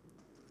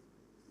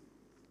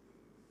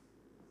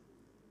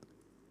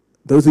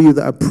 Those of you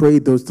that have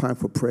prayed those time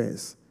for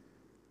prayers,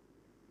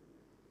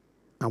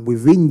 and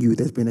within you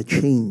there's been a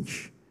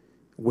change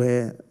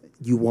where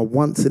you were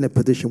once in a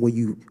position where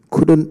you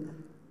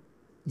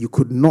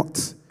could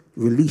not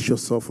release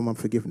yourself from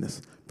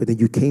unforgiveness, but then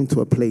you came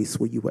to a place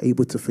where you were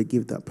able to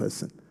forgive that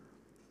person.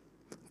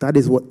 That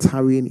is what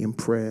tarrying in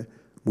prayer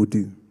will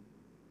do.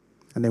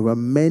 And there were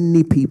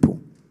many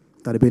people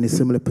that have been in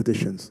similar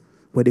positions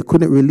where they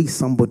couldn't release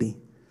somebody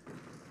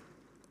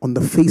on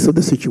the face of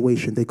the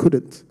situation. They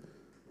couldn't,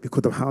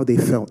 because of how they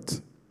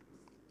felt.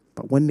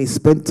 But when they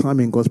spent time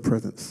in God's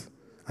presence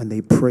and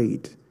they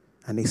prayed,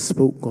 and they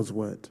spoke God's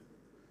word,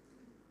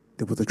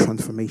 there was a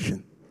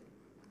transformation.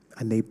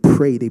 And they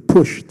prayed, they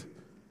pushed,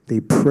 they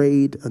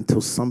prayed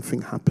until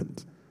something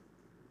happened.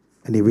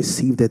 And they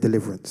received their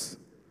deliverance.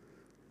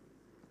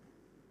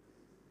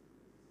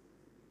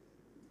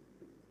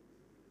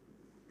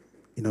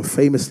 You know,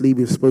 famously,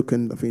 we've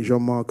spoken, I think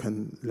Jean-Marc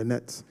and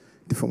Lynette,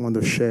 different ones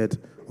have shared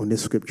on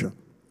this scripture.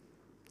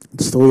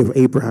 The story of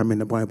Abraham in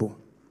the Bible.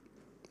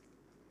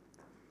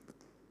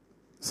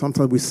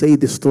 Sometimes we say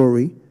this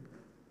story,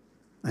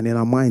 and in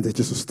our minds it's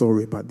just a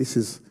story, but this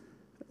is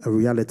a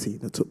reality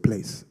that took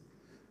place.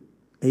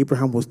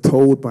 Abraham was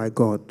told by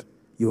God,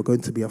 you are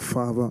going to be a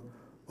father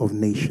of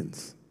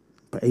nations.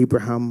 But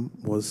Abraham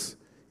was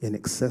in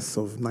excess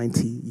of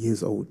 90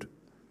 years old.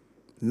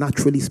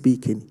 Naturally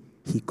speaking,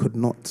 he could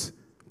not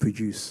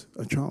produce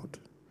a child.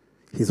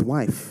 His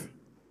wife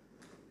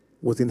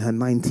was in her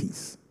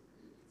 90s.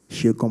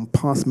 She had gone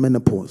past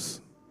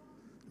menopause.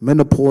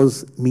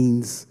 Menopause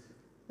means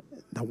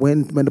that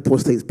when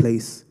menopause takes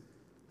place,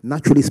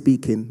 naturally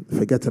speaking,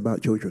 forget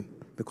about children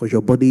because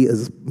your body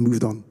has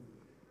moved on.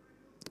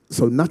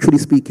 So naturally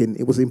speaking,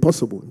 it was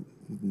impossible.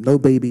 No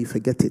baby,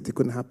 forget it. It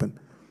couldn't happen.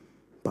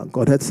 But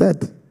God had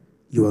said,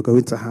 you are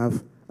going to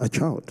have a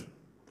child.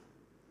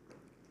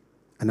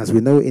 And as we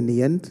know, in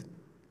the end,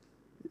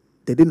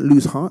 they didn't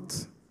lose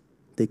heart.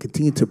 They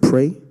continued to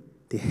pray.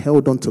 They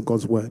held on to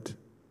God's word.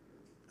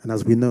 And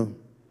as we know,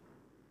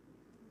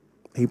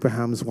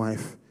 Abraham's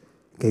wife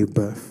gave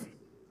birth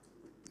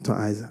to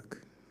Isaac.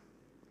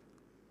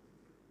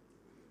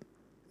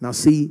 Now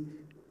see,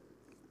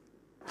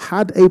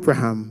 had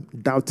Abraham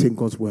doubted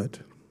God's word,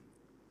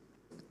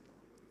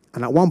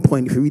 and at one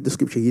point, if you read the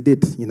scripture, he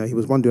did, he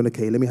was wondering,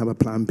 okay, let me have a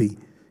plan B.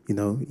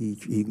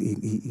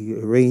 He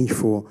arranged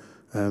for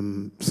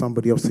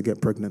somebody else to get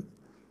pregnant.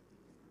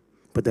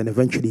 But then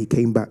eventually he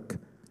came back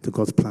to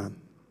God's plan.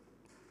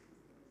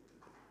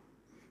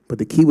 But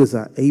the key was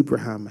that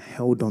Abraham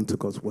held on to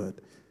God's word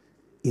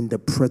in the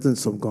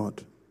presence of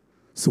God.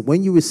 So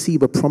when you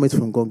receive a promise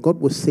from God,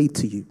 God will say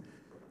to you,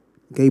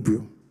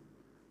 Gabriel,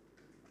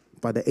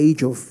 by the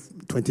age of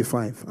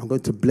 25, I'm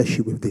going to bless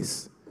you with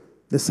this.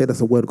 Let's say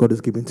that's a word God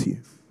has given to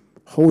you.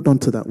 Hold on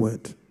to that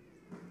word.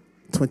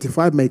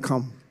 25 may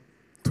come.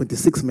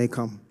 26 may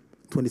come.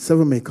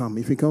 27 may come.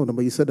 If you think,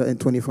 but you said that in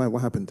 25,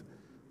 what happened?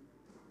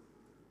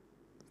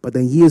 But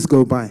then years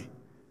go by.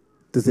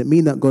 Does it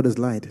mean that God has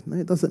lied? No,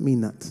 it doesn't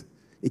mean that.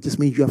 It just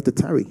means you have to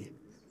tarry.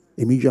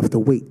 It means you have to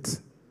wait.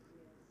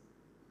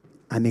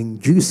 And in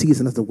due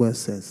season, as the word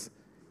says,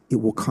 it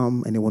will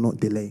come and it will not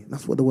delay.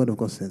 That's what the word of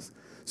God says.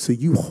 So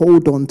you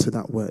hold on to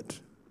that word.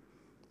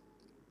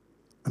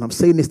 And I'm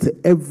saying this to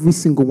every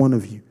single one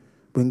of you.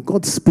 When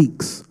God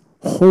speaks,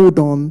 hold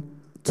on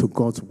to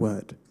God's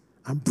word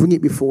and bring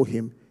it before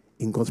him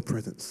in God's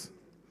presence.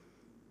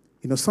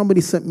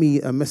 Somebody sent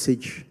me a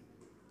message.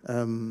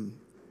 In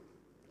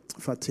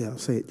fact, I'll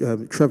say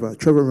it.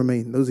 Trevor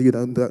Romain. Those of you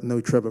that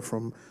know Trevor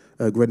from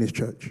Greenwich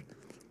Church.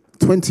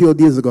 20-odd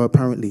years ago,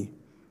 apparently,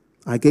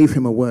 I gave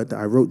him a word that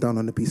I wrote down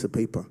on a piece of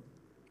paper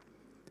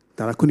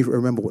that I couldn't even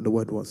remember what the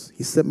word was.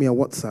 He sent me a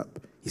WhatsApp.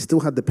 He still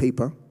had the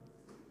paper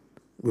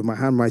with my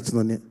handwriting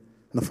on it.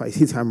 In fact, it's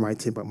his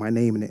handwriting, but my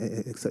name and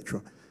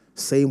etc.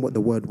 Saying what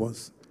the word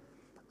was.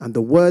 And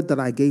the word that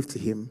I gave to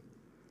him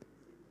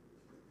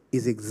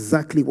is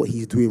exactly what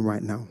he's doing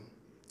right now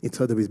in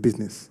terms of his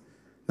business.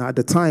 Now, at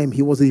the time,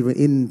 he wasn't even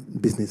in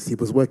business. He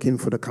was working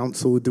for the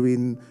council,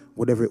 doing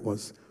whatever it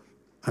was.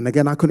 And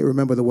again, I couldn't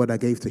remember the word I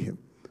gave to him.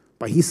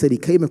 But he said he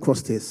came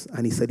across this,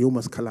 and he said he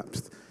almost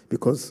collapsed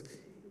because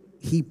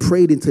he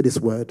prayed into this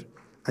word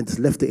and just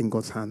left it in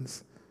God's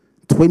hands.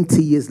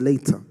 20 years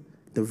later,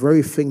 the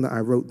very thing that I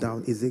wrote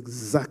down is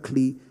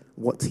exactly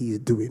what he is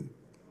doing.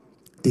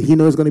 Did he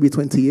know it's going to be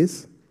 20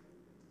 years?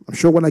 I'm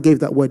sure when I gave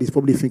that word, he's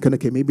probably thinking,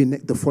 okay, maybe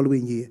the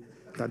following year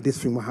that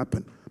this thing will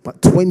happen.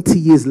 But 20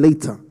 years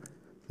later,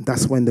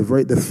 that's when the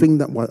thing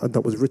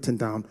that was written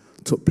down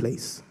took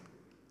place.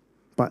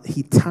 But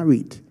he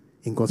tarried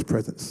in God's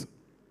presence.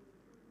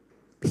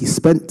 He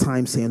spent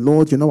time saying,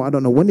 Lord, I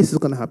don't know when this is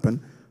going to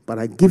happen, but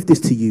I give this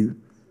to you.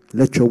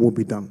 Let your will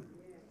be done.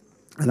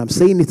 And I'm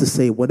saying this to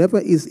say, whatever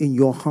is in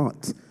your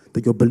heart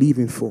that you're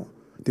believing for,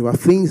 there are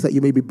things that you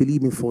may be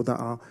believing for that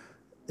are,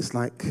 it's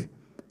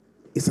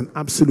an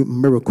absolute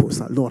miracle. It's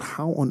like, Lord,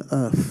 how on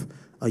earth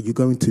are you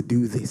going to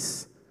do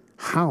this?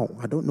 How?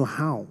 I don't know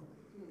how.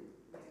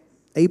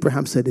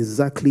 Abraham said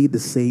exactly the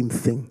same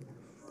thing.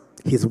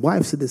 His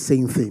wife said the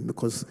same thing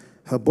because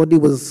her body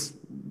was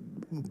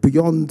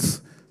beyond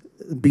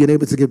being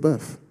able to give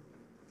birth.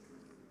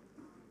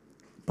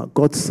 But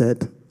God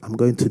said, I'm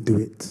going to do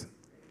it.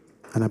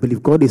 And I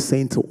believe God is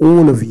saying to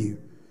all of you,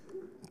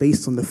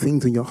 based on the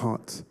things in your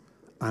heart,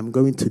 I'm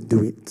going to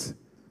do it.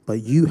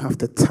 But you have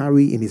to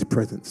tarry in his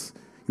presence.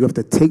 You have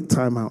to take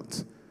time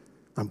out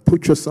and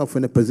put yourself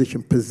in a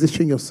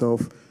position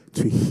yourself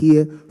to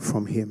hear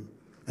from him.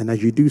 And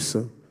as you do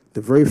so,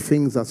 the very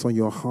things that's on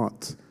your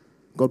heart,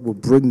 God will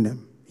bring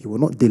them. He will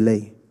not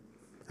delay.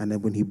 And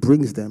then when he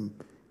brings them,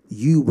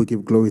 you will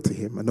give glory to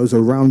him. And those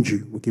around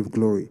you will give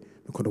glory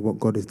because of what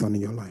God has done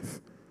in your life.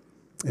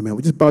 Amen.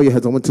 We just bow your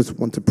heads. I want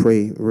to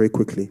pray very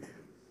quickly.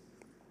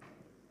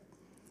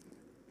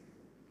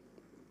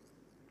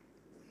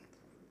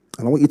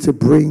 And I want you to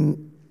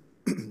bring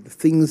the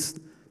things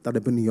that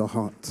have been in your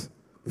heart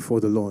before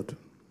the Lord.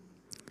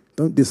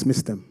 Don't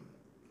dismiss them.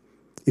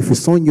 If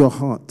it's on your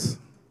heart,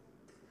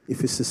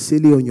 if it's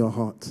sincerely on your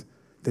heart,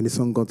 then it's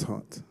on God's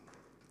heart.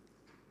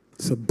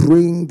 So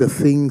bring the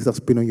things that's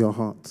been on your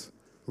heart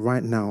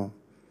right now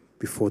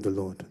before the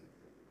Lord.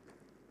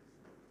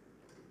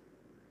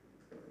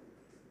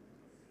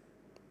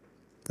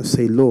 And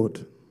say,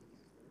 Lord,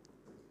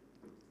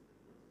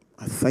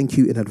 I thank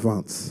you in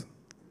advance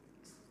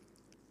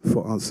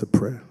for answered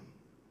prayer.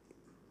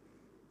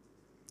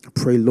 I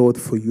pray, Lord,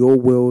 for your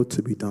will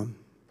to be done.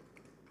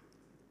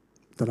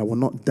 That I will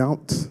not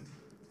doubt,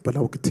 but I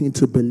will continue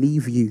to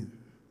believe you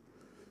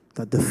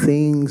that the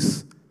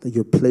things that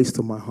you have placed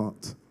on my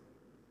heart,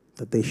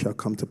 that they shall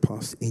come to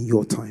pass in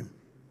your time.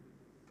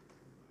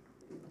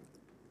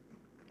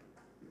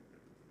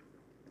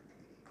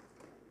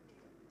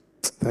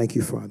 Thank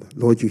you, Father.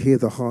 Lord, you hear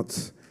the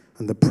hearts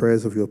and the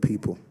prayers of your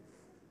people.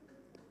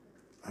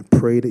 I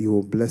pray that you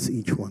will bless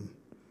each one.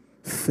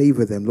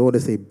 Favor them, Lord,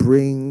 as they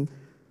bring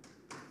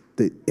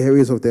the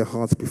areas of their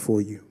hearts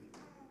before you.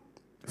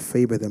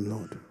 Favor them,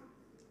 Lord.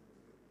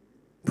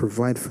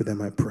 Provide for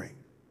them, I pray.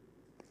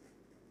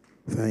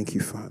 Thank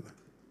you, Father.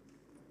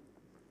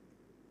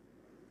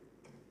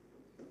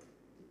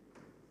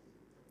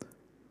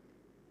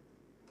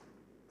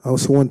 I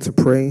also want to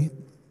pray,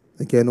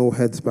 again, all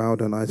heads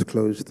bowed and eyes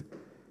closed.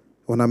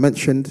 When I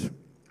mentioned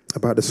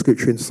about the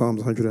scripture in Psalms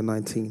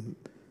 119,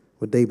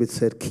 where David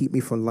said, keep me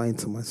from lying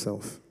to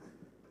myself.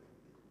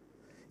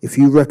 If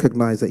you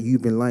recognize that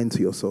you've been lying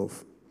to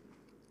yourself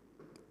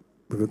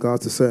with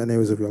regards to certain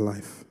areas of your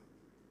life,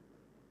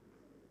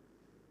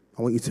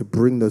 I want you to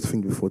bring those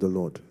things before the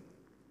Lord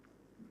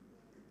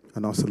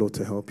and ask the Lord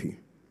to help you.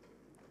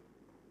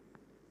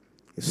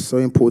 It's so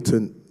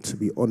important to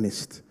be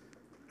honest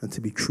and to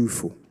be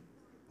truthful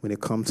when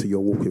it comes to your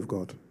walk with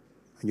God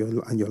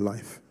and your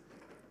life.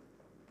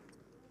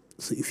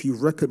 So if you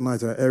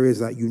recognize there are areas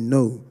that you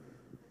know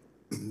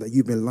that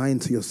you've been lying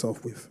to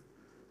yourself with,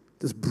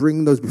 just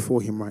bring those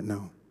before him right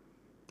now.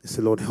 And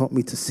say, Lord, help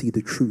me to see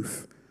the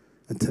truth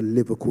and to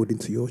live according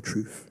to your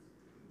truth.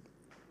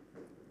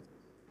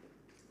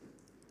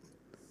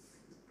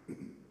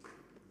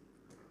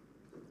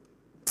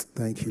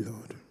 Thank you,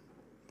 Lord.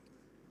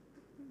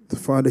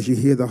 Father, as you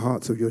hear the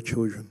hearts of your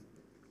children,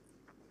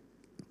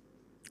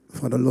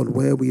 Father, Lord,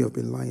 where we have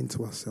been lying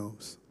to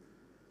ourselves,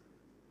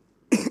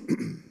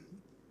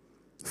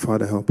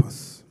 Father, help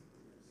us.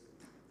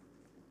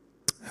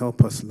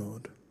 Help us,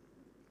 Lord.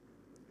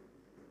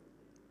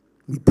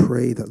 We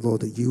pray that,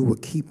 Lord, that you will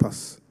keep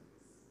us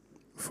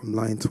from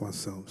lying to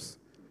ourselves.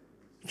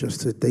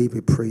 Just as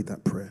David prayed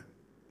that prayer.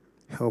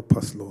 Help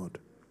us, Lord.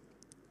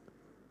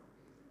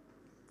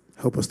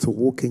 Help us to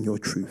walk in your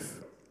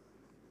truth.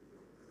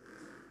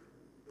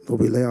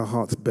 Lord, we lay our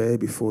hearts bare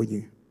before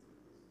you.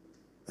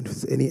 And if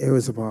there's any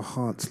areas of our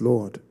hearts,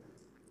 Lord,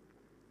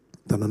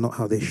 that are not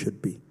how they should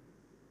be,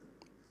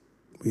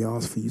 we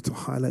ask for you to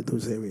highlight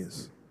those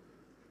areas.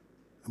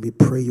 And we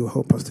pray you'll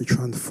help us to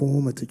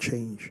transform and to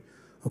change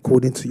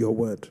according to your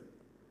word.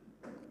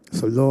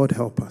 So, Lord,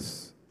 help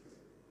us.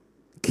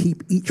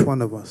 Keep each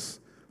one of us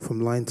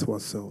from lying to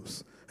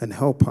ourselves. And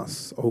help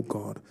us, oh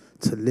God,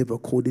 to live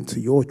according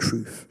to your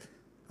truth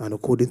and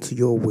according to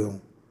your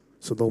will.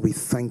 So, Lord, we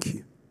thank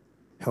you.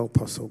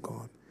 Help us, oh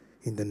God,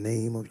 in the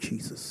name of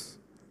Jesus.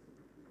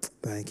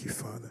 Thank you,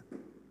 Father.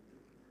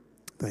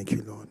 Thank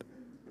you, Lord.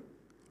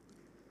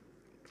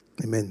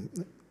 Amen.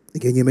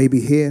 Again, you may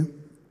be here,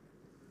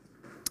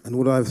 and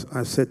what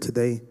I've said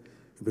today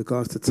in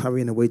regards to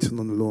tarrying and waiting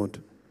on the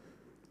Lord,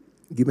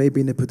 you may be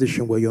in a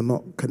position where you're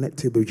not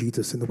connected with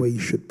Jesus in the way you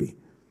should be.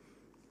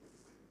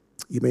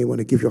 You may want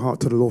to give your heart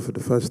to the Lord for the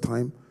first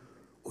time,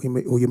 or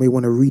you may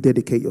want to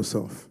rededicate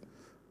yourself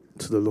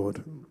to the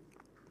Lord.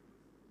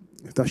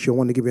 If that's you, I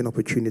want to give you an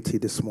opportunity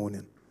this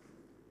morning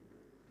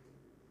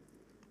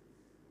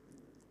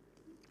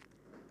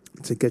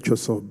to get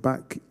yourself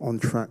back on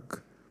track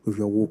with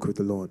your walk with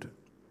the Lord.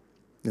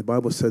 The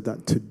Bible said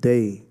that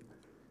today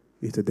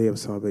is the day of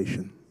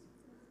salvation.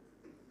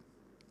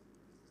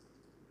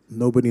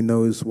 Nobody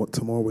knows what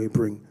tomorrow will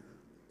bring.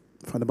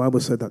 And the Bible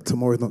said that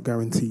tomorrow is not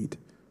guaranteed.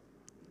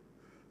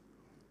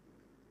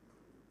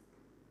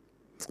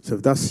 So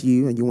if that's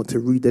you and you want to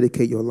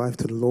rededicate your life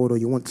to the Lord, or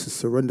you want to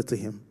surrender to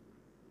him,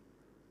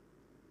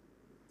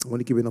 I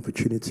want to give you an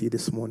opportunity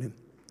this morning.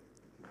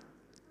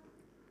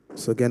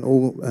 So again,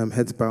 all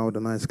heads bowed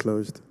and eyes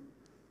closed.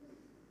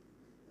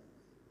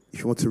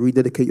 If you want to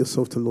rededicate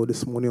yourself to the Lord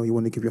this morning, or you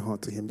want to give your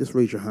heart to him, just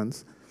raise your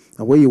hands.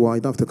 And where you are,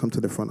 you don't have to come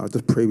to the front. I'll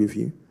just pray with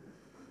you.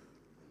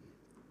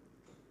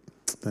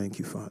 Thank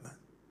you, Father.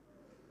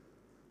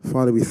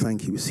 Father, we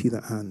thank you. We see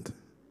that hand.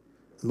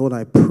 Lord,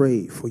 I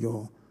pray for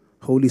your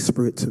Holy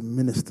Spirit to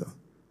minister.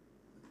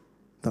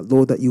 That,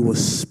 Lord, that you will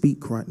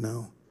speak right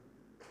now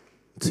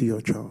to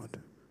your child.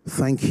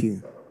 Thank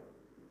you.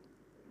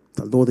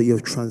 That, Lord, that you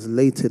have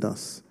translated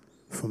us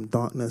from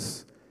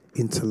darkness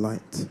into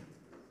light.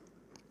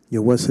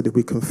 Your word said if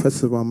we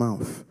confess with our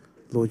mouth,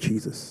 Lord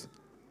Jesus,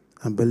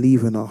 and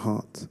believe in our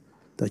heart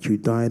that you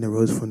died and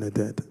rose from the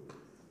dead,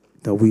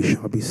 that we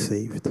shall be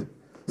saved.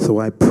 So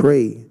I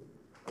pray,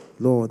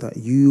 Lord, that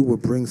you will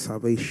bring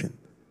salvation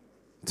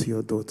to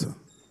your daughter.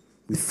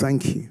 We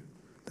thank you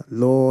that,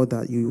 Lord,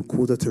 that you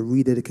called her to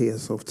rededicate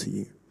herself to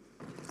you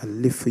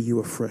and live for you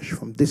afresh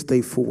from this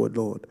day forward,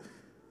 Lord.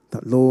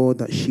 That, Lord,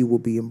 that she will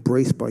be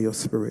embraced by your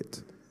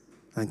Spirit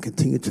and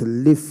continue to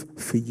live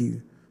for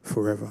you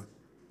forever.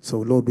 So,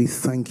 Lord, we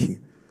thank you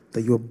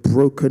that you have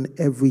broken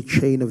every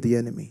chain of the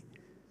enemy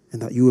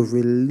and that you have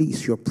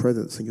released your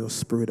presence and your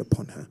Spirit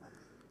upon her.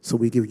 So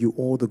we give you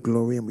all the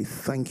glory and we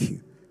thank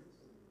you.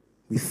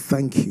 We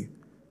thank you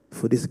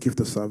for this gift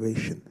of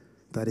salvation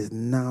that is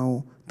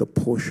now the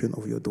portion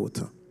of your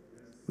daughter.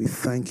 We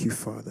thank you,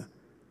 Father.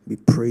 We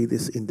pray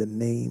this in the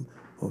name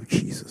of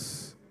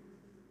Jesus.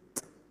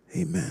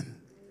 Amen.